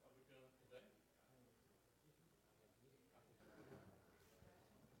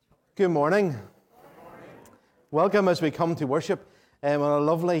Good morning. Welcome as we come to worship on a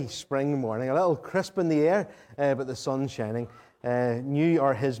lovely spring morning. A little crisp in the air, but the sun's shining. New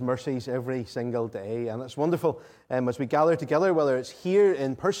are His mercies every single day, and it's wonderful as we gather together, whether it's here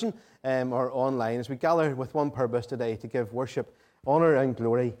in person or online, as we gather with one purpose today, to give worship, honour and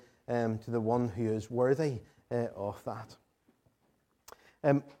glory to the one who is worthy of that.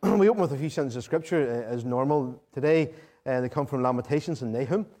 We open with a few sentences of Scripture as normal today. They come from Lamentations and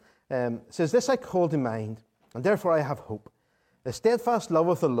Nahum. It says, "This I call to mind, and therefore I have hope. The steadfast love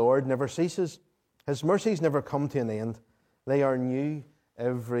of the Lord never ceases. His mercies never come to an end. They are new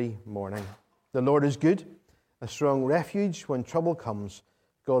every morning. The Lord is good, a strong refuge when trouble comes.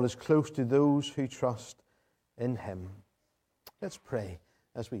 God is close to those who trust in Him." Let's pray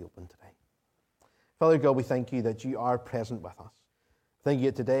as we open today. Father God, we thank you that you are present with us. Thank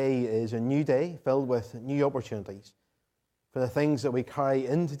you that today is a new day filled with new opportunities. For the things that we carry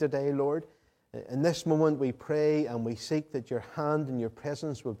into today, Lord, in this moment we pray and we seek that your hand and your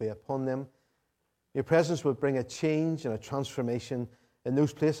presence will be upon them. Your presence will bring a change and a transformation in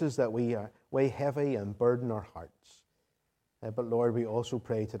those places that we weigh heavy and burden our hearts. But Lord, we also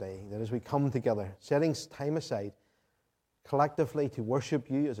pray today that as we come together, setting time aside collectively to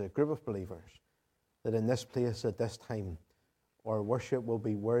worship you as a group of believers, that in this place at this time, our worship will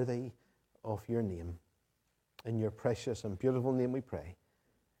be worthy of your name. In your precious and beautiful name we pray.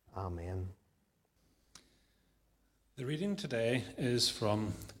 Amen. The reading today is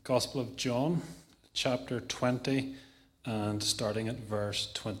from the Gospel of John, chapter 20, and starting at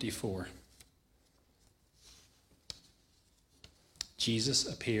verse 24.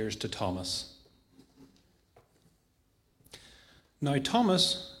 Jesus appears to Thomas. Now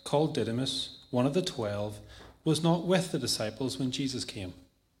Thomas, called Didymus, one of the 12, was not with the disciples when Jesus came.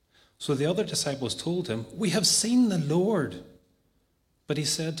 So the other disciples told him, "We have seen the Lord." But he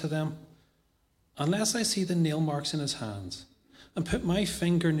said to them, "Unless I see the nail marks in his hands, and put my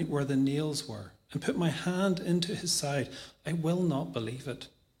finger where the nails were, and put my hand into his side, I will not believe it."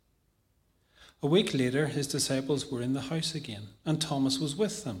 A week later, his disciples were in the house again, and Thomas was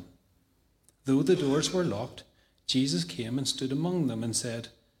with them. Though the doors were locked, Jesus came and stood among them and said,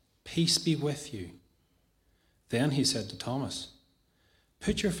 "Peace be with you." Then he said to Thomas,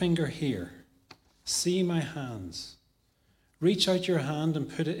 "Put your finger here. See my hands. Reach out your hand and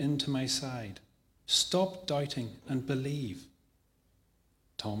put it into my side. Stop doubting and believe."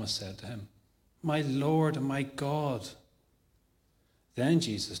 Thomas said to him, "My Lord and my God." Then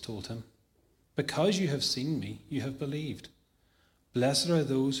Jesus told him, "Because you have seen me, you have believed. Blessed are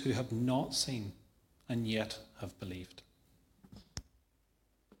those who have not seen and yet have believed."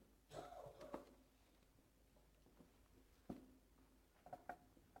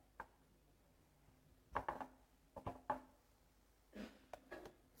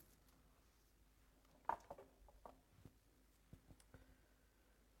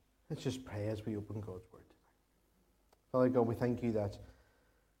 Let's just pray as we open God's Word. Father God, we thank you that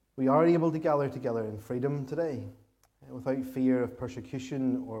we are able to gather together in freedom today, without fear of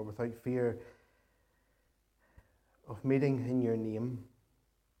persecution or without fear of meeting in your name.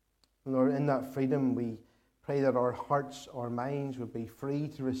 Lord, in that freedom, we pray that our hearts, our minds would be free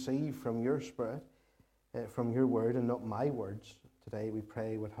to receive from your Spirit, from your word, and not my words today, we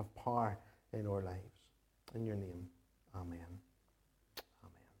pray, would have power in our lives. In your name, amen.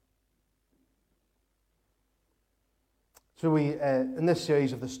 So we, in this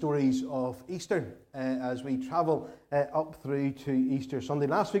series of the stories of Easter, as we travel up through to Easter Sunday.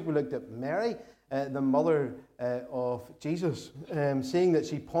 Last week we looked at Mary, the mother of Jesus, seeing that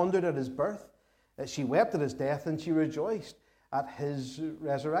she pondered at his birth, she wept at his death, and she rejoiced at his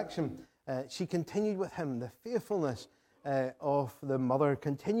resurrection. She continued with him. The faithfulness of the mother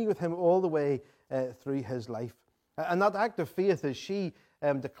continued with him all the way through his life. And that act of faith, as she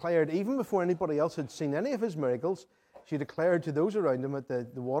declared, even before anybody else had seen any of his miracles, she declared to those around him at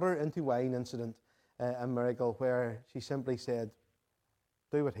the water into wine incident, a miracle where she simply said,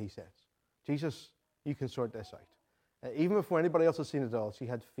 "Do what he says. Jesus, you can sort this out." Even before anybody else had seen it all, she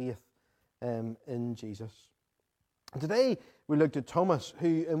had faith in Jesus. And today we looked at Thomas,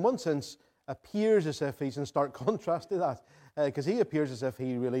 who in one sense appears as if he's in stark contrast to that, because he appears as if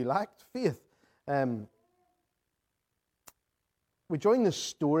he really lacked faith. We join the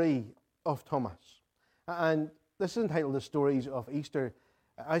story of Thomas, and this is entitled The Stories of Easter.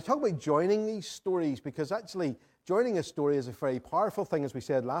 I talk about joining these stories because actually joining a story is a very powerful thing, as we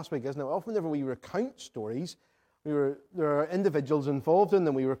said last week, isn't it? Often whenever we recount stories, there are individuals involved in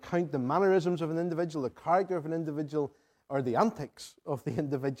them. We recount the mannerisms of an individual, the character of an individual, or the antics of the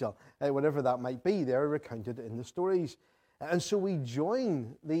individual, whatever that might be. They're recounted in the stories. And so we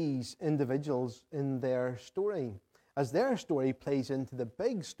join these individuals in their story, as their story plays into the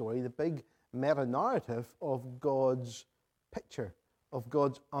big story, the big meta-narrative of God's picture, of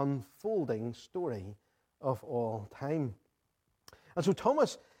God's unfolding story of all time. And so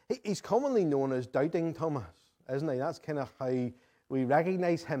Thomas, he's commonly known as Doubting Thomas, isn't he? That's kind of how we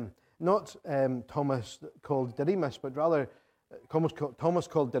recognize him. Not Thomas called Didymus, but rather Thomas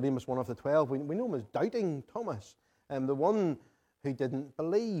called Didymus one of the 12. We know him as Doubting Thomas, the one who didn't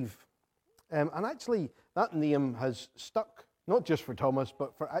believe. And actually, that name has stuck, not just for Thomas,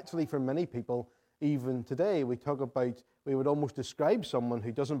 but for many people even today. We would almost describe someone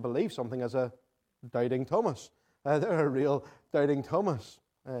who doesn't believe something as a Doubting Thomas. They're a real Doubting Thomas.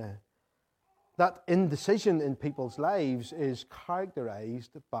 That indecision in people's lives is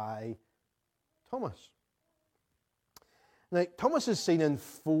characterized by Thomas. Now, Thomas is seen in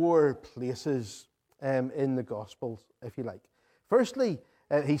 4 places in the Gospels, if you like. Firstly,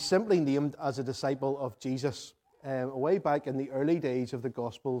 he's simply named as a disciple of Jesus. Way back in the early days of the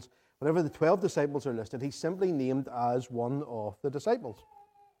Gospels, whenever the 12 disciples are listed, he's simply named as one of the disciples.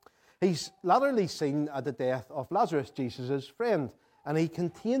 He's latterly seen at the death of Lazarus, Jesus' friend, and he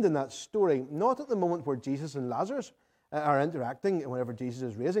contained in that story, not at the moment where Jesus and Lazarus are interacting, whenever Jesus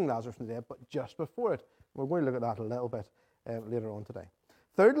is raising Lazarus from the dead, but just before it. We're going to look at that a little bit later on today.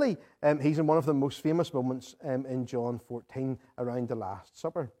 Thirdly, he's in one of the most famous moments in John 14 around the Last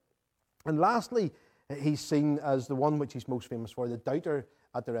Supper. And lastly, he's seen as the one which he's most famous for, the doubter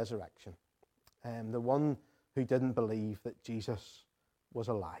at the resurrection, the one who didn't believe that Jesus was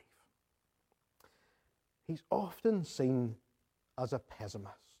alive. He's often seen as a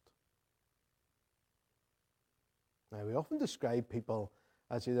pessimist. Now, we often describe people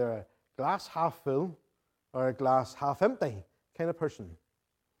as either a glass half full or a glass half empty kind of person.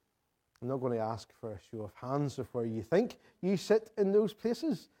 I'm not going to ask for a show of hands of where you think you sit in those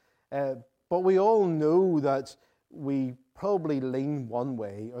places, but we all know that we probably lean one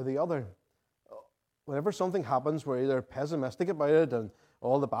way or the other. Whenever something happens, we're either pessimistic about it and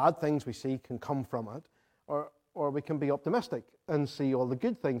all the bad things we see can come from it, or we can be optimistic and see all the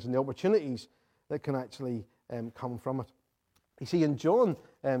good things and the opportunities that can actually come from it. You see, in John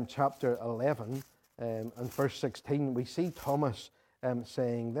chapter 11 and verse 16, we see Thomas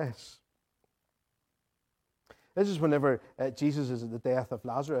saying this. This is whenever Jesus is at the death of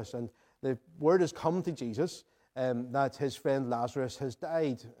Lazarus, and the word has come to Jesus that his friend Lazarus has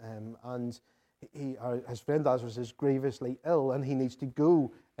died, and his friend Lazarus is grievously ill, and he needs to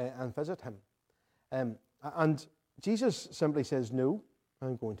go and visit him. And Jesus simply says, "No,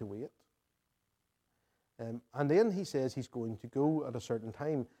 I'm going to wait." And then he says he's going to go at a certain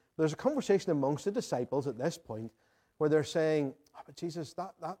time. There's a conversation amongst the disciples at this point where they're saying, "Oh, but Jesus,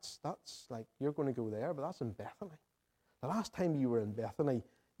 that's like, you're going to go there, but that's in Bethany. The last time you were in Bethany,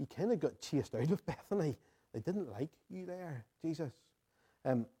 you kind of got chased out of Bethany. They didn't like you there, Jesus."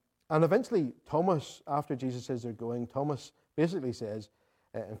 And eventually, Thomas, after Jesus says they're going, Thomas basically says,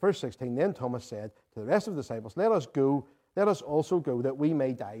 in verse 16, then Thomas said to the rest of the disciples, let us also go that we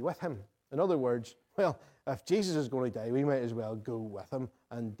may die with him. In other words, well, if Jesus is going to die, we might as well go with him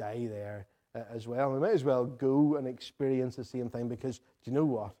and die there as well. We might as well go and experience the same thing, because do you know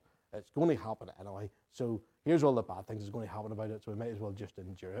what? It's going to happen anyway. So here's all the bad things that's going to happen about it, so we might as well just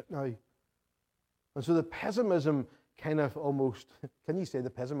endure it now. And so the pessimism kind of almost, can you say the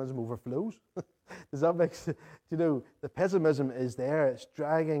pessimism overflows? Does that make sense? You know, the pessimism is there. It's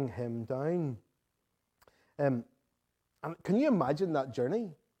dragging him down. And can you imagine that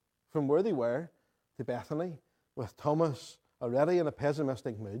journey from where they were to Bethany with Thomas already in a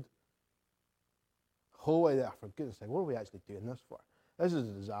pessimistic mood? Oh, for goodness sake, what are we actually doing this for? This is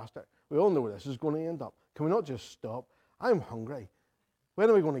a disaster. We all know where this is going to end up. Can we not just stop? I'm hungry. When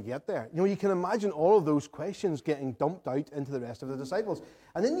are we going to get there? You know, you can imagine all of those questions getting dumped out into the rest of the disciples.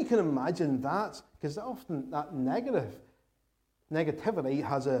 And then you can imagine that, because often that negativity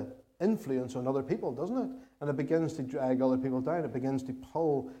has an influence on other people, doesn't it? And it begins to drag other people down. It begins to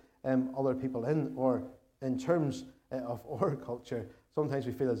pull other people in. Or in terms of our culture, sometimes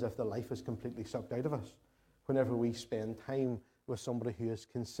we feel as if the life is completely sucked out of us whenever we spend time with somebody who is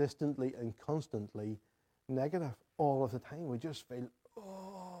consistently and constantly negative all of the time. We just feel,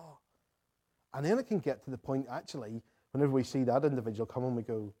 oh. And then it can get to the point, actually, whenever we see that individual come and we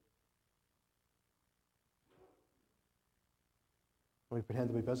go, or we pretend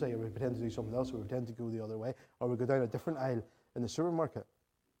to be busy, or we pretend to do something else, or we pretend to go the other way, or we go down a different aisle in the supermarket.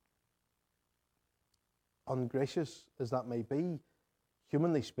 Ungracious as that may be,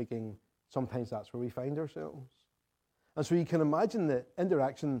 humanly speaking, sometimes that's where we find ourselves. And so you can imagine the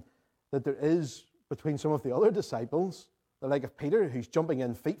interaction that there is between some of the other disciples the like of Peter, who's jumping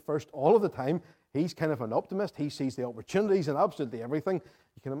in feet first all of the time. He's kind of an optimist. He sees the opportunities in absolutely everything.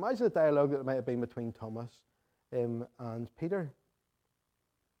 You can imagine the dialogue that might have been between Thomas and Peter.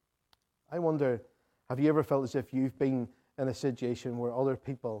 I wonder, have you ever felt as if you've been in a situation where other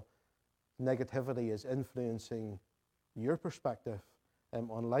people, negativity is influencing your perspective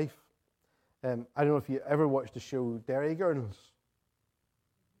on life? I don't know if you ever watched the show Derry Girls.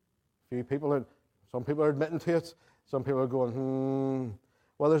 Some people are admitting to it. Some people are going,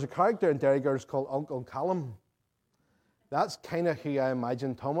 Well, there's a character in Derry Girls called Uncle Callum. That's kind of who I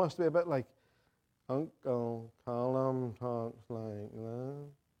imagine Thomas to be a bit like. Uncle Callum talks like that.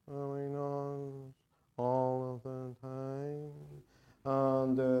 He knows all of the time.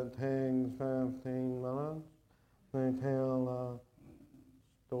 And it takes 15 minutes. They tell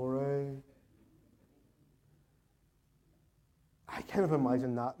a story. I kind of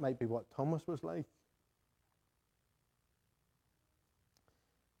imagine that might be what Thomas was like.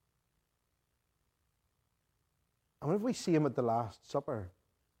 And whenever we see him at the Last Supper,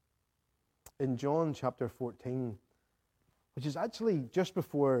 in John chapter 14, which is actually just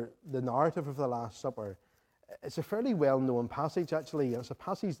before the narrative of the Last Supper, it's a fairly well-known passage, actually. It's a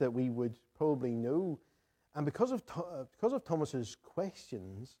passage that we would probably know. And because of Thomas's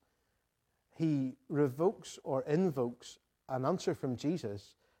questions, he revokes or invokes an answer from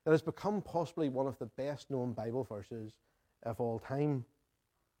Jesus that has become possibly one of the best-known Bible verses of all time.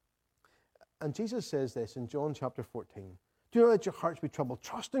 And Jesus says this in John chapter 14. Do not let your hearts be troubled.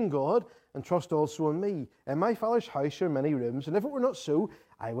 Trust in God and trust also in me. In my Father's house are many rooms, and if it were not so,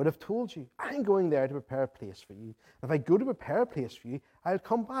 I would have told you. I'm going there to prepare a place for you. If I go to prepare a place for you, I'll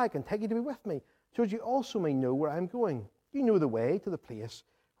come back and take you to be with me, so that you also may know where I'm going. You know the way to the place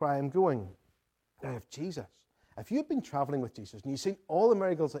where I am going. Now, if you've been traveling with Jesus and you've seen all the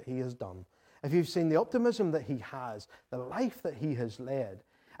miracles that he has done, if you've seen the optimism that he has, the life that he has led,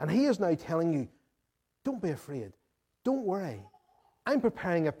 and he is now telling you, don't be afraid, don't worry, I'm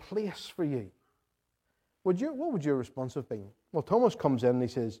preparing a place for you. What would your response have been? Well, Thomas comes in and he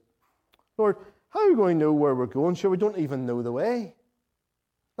says, Lord, how are we going to know where we're going? Sure, we don't even know the way.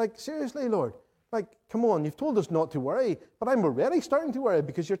 Like, seriously, Lord, like, come on, you've told us not to worry, but I'm already starting to worry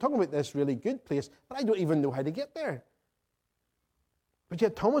because you're talking about this really good place, but I don't even know how to get there. But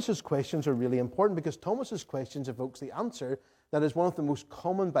yet Thomas's questions are really important because Thomas's questions evokes the answer that is one of the most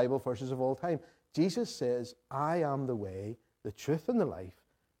common Bible verses of all time. Jesus says, I am the way, the truth, and the life.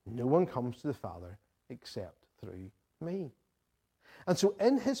 No one comes to the Father except through me. And so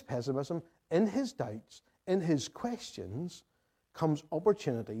in his pessimism, in his doubts, in his questions, comes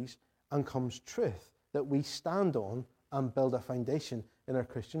opportunities and comes truth that we stand on and build a foundation in our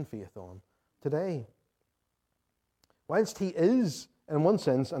Christian faith on today. Whilst he is, in one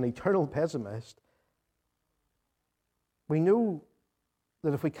sense, an eternal pessimist, we know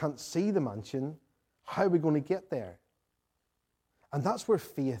that if we can't see the mansion, how are we going to get there? And that's where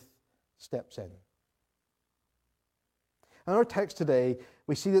faith steps in. In our text today,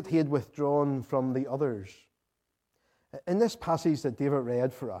 we see that he had withdrawn from the others. In this passage that David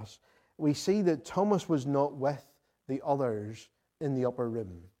read for us, we see that Thomas was not with the others in the upper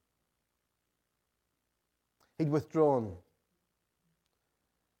room. He'd withdrawn.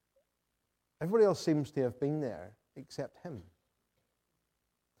 Everybody else seems to have been there except him.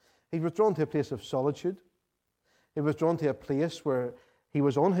 He'd withdrawn to a place of solitude. He'd withdrawn to a place where he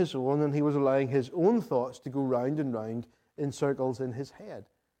was on his own and he was allowing his own thoughts to go round and round in circles in his head.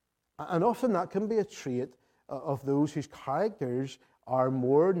 And often that can be a trait of those whose characters are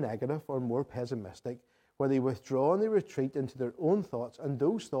more negative or more pessimistic, where they withdraw and they retreat into their own thoughts, and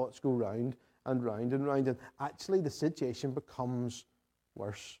those thoughts go round and round and round, and actually the situation becomes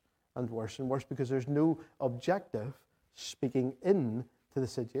worse and worse and worse because there's no objective speaking in to the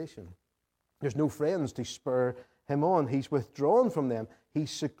situation. There's no friends to spur him on. He's withdrawn from them.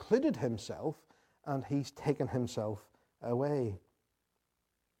 He's secluded himself and he's taken himself away.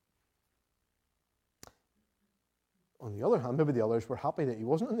 On the other hand, maybe the others were happy that he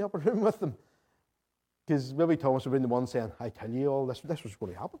wasn't in the upper room with them, because maybe Thomas would have been the one saying, I tell you all, this was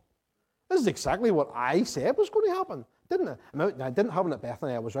going to happen. This is exactly what I said was going to happen, didn't it? I mean, it didn't happen at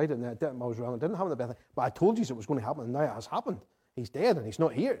Bethany, I was right, and I was wrong. It didn't happen at Bethany, but I told you it was going to happen, and now it has happened. He's dead, and he's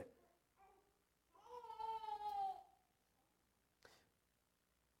not here.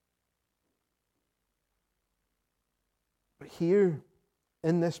 But here,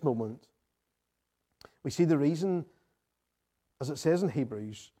 in this moment, we see the reason, as it says in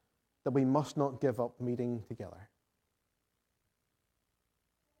Hebrews, that we must not give up meeting together.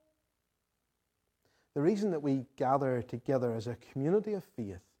 The reason that we gather together as a community of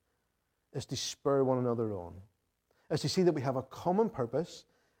faith is to spur one another on. is to see that we have a common purpose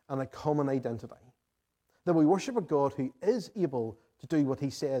and a common identity. That we worship a God who is able to do what he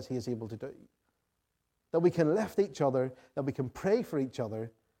says he is able to do. That we can lift each other, that we can pray for each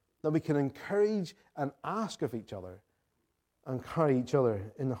other, that we can encourage and ask of each other and carry each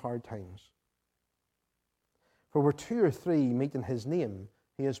other in the hard times. For where 2 or 3 meet in his name,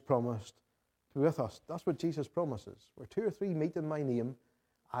 he has promised to be with us. That's what Jesus promises. Where 2 or 3 meet in my name,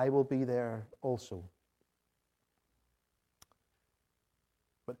 I will be there also.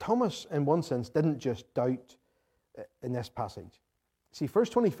 But Thomas, in one sense, didn't just doubt in this passage. See, verse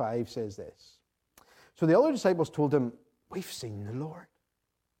 25 says this. So the other disciples told him, we've seen the Lord.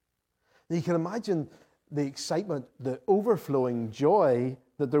 Now you can imagine the excitement, the overflowing joy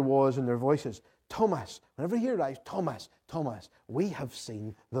that there was in their voices. Thomas, whenever he arrives, Thomas, Thomas, we have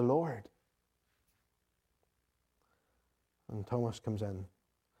seen the Lord. And Thomas comes in.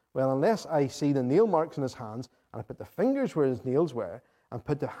 Well, unless I see the nail marks in his hands, and I put the fingers where his nails were, and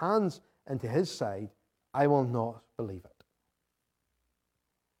put the hands into his side, I will not believe it.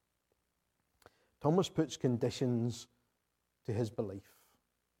 Thomas puts conditions to his belief.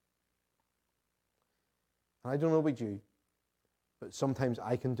 And I don't know about you, but sometimes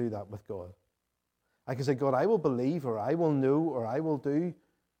I can do that with God. I can say, God, I will believe, or I will know, or I will do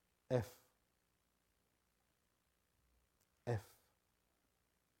if.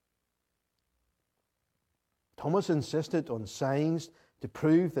 Thomas insisted on signs to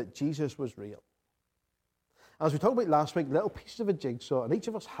prove that Jesus was real. As we talked about last week, little pieces of a jigsaw, and each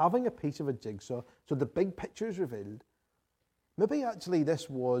of us having a piece of a jigsaw, so the big picture is revealed. Maybe actually this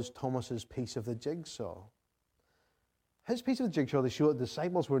was Thomas's piece of the jigsaw. His piece of the jigsaw, they show that the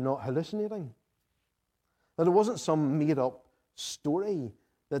disciples were not hallucinating. That it wasn't some made-up story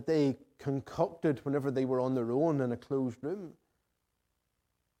that they concocted whenever they were on their own in a closed room.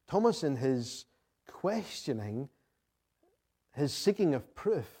 Thomas, in his questioning, his seeking of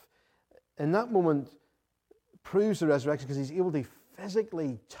proof, in that moment proves the resurrection because he's able to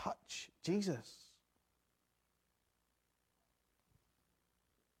physically touch Jesus.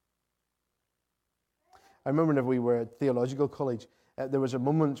 I remember whenever we were at theological college, there was a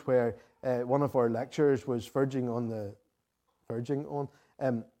moment where one of our lecturers was verging on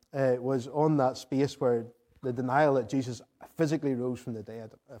that space where the denial that Jesus physically rose from the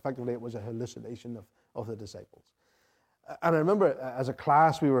dead. Effectively, it was a hallucination of the disciples. And I remember as a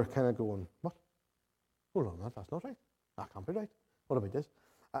class, we were kind of going, what? Hold on, that's not right. That can't be right. What about this?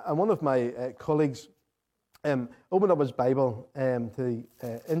 And one of my colleagues opened up his Bible into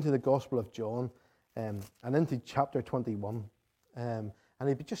the Gospel of John and into chapter 21. And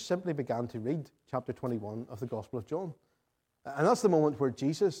he just simply began to read chapter 21 of the Gospel of John. And that's the moment where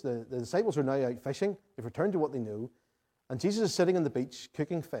Jesus, the disciples are now out fishing. They've returned to what they know. And Jesus is sitting on the beach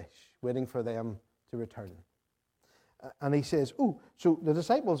cooking fish, waiting for them to return. And he says, oh, so the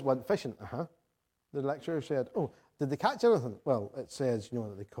disciples went fishing. The lecturer said, oh, did they catch anything? Well, it says,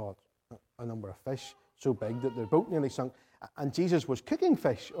 that they caught a number of fish so big that their boat nearly sunk. And Jesus was cooking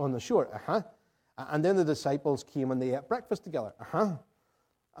fish on the shore. And then the disciples came and they ate breakfast together.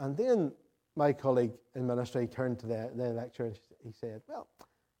 And then my colleague in ministry turned to the lecturer and he said, well,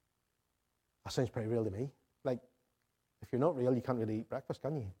 that sounds pretty real to me. Like, if you're not real, you can't really eat breakfast,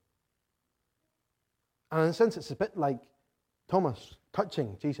 can you? And in a sense, it's a bit like Thomas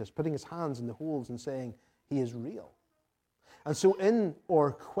touching Jesus, putting his hands in the holes and saying he is real. And so in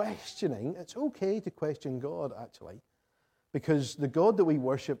our questioning, it's okay to question God, actually, because the God that we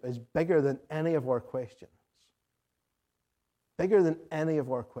worship is bigger than any of our questions. Bigger than any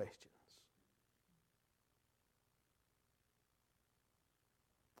of our questions.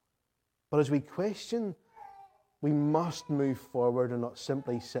 But as we question, we must move forward and not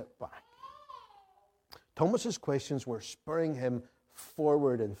simply sit back. Thomas's questions were spurring him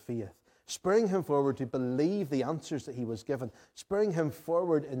forward in faith, spurring him forward to believe the answers that he was given, spurring him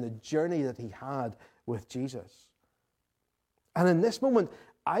forward in the journey that he had with Jesus. And in this moment,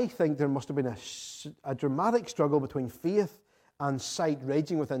 I think there must have been a dramatic struggle between faith and sight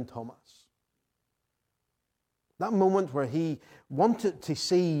raging within Thomas. That moment where he wanted to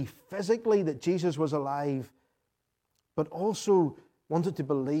see physically that Jesus was alive, but also wanted to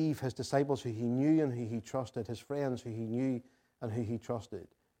believe his disciples who he knew and who he trusted, his friends who he knew and who he trusted.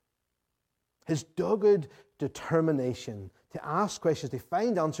 His dogged determination to ask questions, to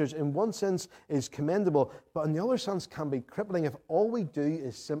find answers, in one sense is commendable, but in the other sense can be crippling if all we do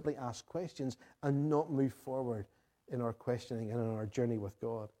is simply ask questions and not move forward in our questioning and in our journey with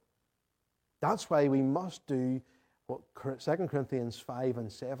God. That's why we must do what 2 Corinthians 5 and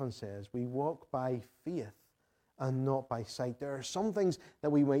 7 says. We walk by faith and not by sight. There are some things that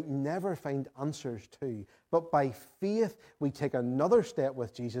we might never find answers to, but by faith we take another step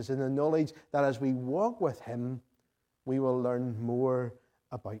with Jesus in the knowledge that as we walk with him, we will learn more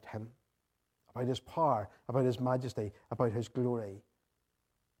about him, about his power, about his majesty, about his glory.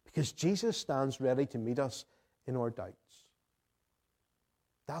 Because Jesus stands ready to meet us in our doubts.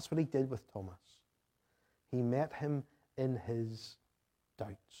 That's what he did with Thomas. He met him in his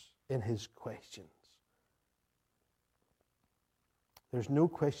doubts, in his questions. There's no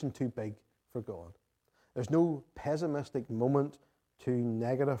question too big for God. There's no pessimistic moment too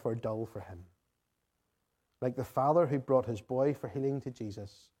negative or dull for him. Like the father who brought his boy for healing to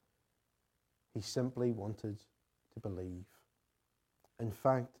Jesus, he simply wanted to believe. In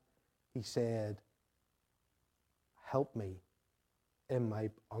fact, he said, help me in my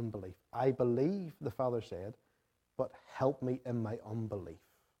unbelief. I believe, the father said, but help me in my unbelief.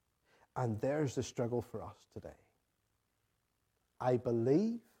 And there's the struggle for us today. I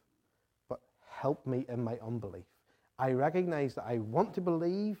believe, but help me in my unbelief. I recognize that I want to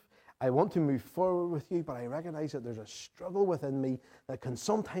believe, I want to move forward with you, but I recognize that there's a struggle within me that can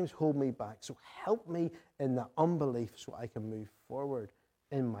sometimes hold me back. So help me in the unbelief so I can move forward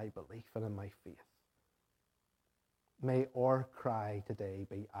in my belief and in my faith. May our cry today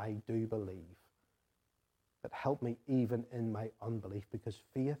be, I do believe, but help me even in my unbelief, because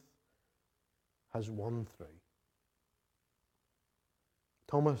faith has won through.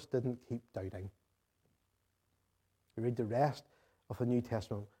 Thomas didn't keep doubting. We read the rest of the New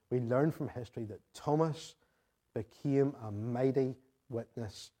Testament. We learn from history that Thomas became a mighty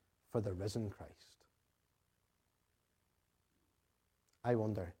witness for the risen Christ. I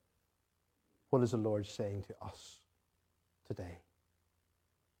wonder, what is the Lord saying to us today?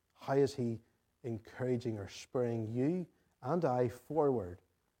 How is he encouraging or spurring you and I forward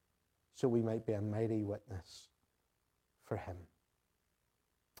so we might be a mighty witness for him?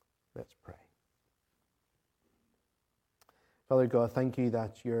 Let's pray. Father God, thank you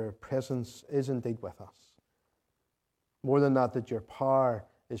that your presence is indeed with us. More than that, that your power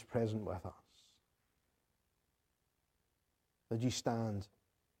is present with us. That you stand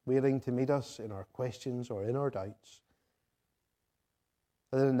waiting to meet us in our questions or in our doubts.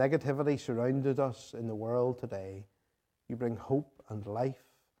 That the negativity surrounded us in the world today, you bring hope and life.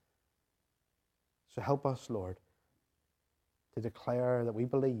 So help us, Lord, to declare that we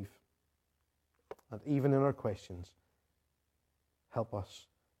believe. And even in our questions, help us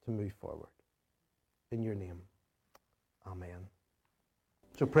to move forward. In your name, amen.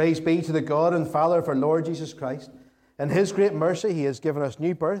 So praise be to the God and Father of our Lord Jesus Christ. In his great mercy, he has given us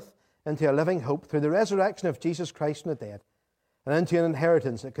new birth into a living hope through the resurrection of Jesus Christ from the dead, and into an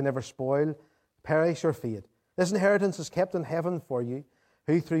inheritance that can never spoil, perish, or fade. This inheritance is kept in heaven for you,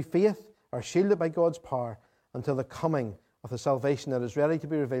 who through faith are shielded by God's power until the coming of the salvation that is ready to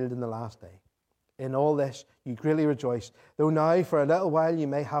be revealed in the last day. In all this you greatly rejoice, though now for a little while you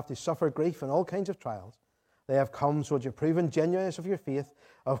may have to suffer grief and all kinds of trials. They have come so that your proven genuineness of your faith,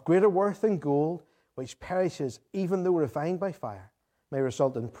 of greater worth than gold, which perishes even though refined by fire, may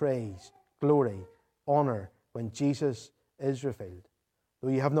result in praise, glory, honor when Jesus is revealed. Though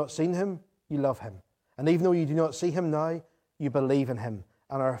you have not seen him, you love him. And even though you do not see him now, you believe in him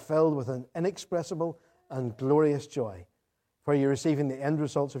and are filled with an inexpressible and glorious joy, for you're receiving the end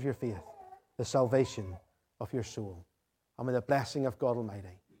results of your faith, the salvation of your soul. And may the blessing of God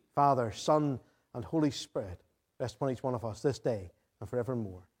Almighty, Father, Son, and Holy Spirit rest upon each one of us this day and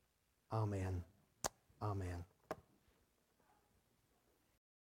forevermore. Amen. Amen.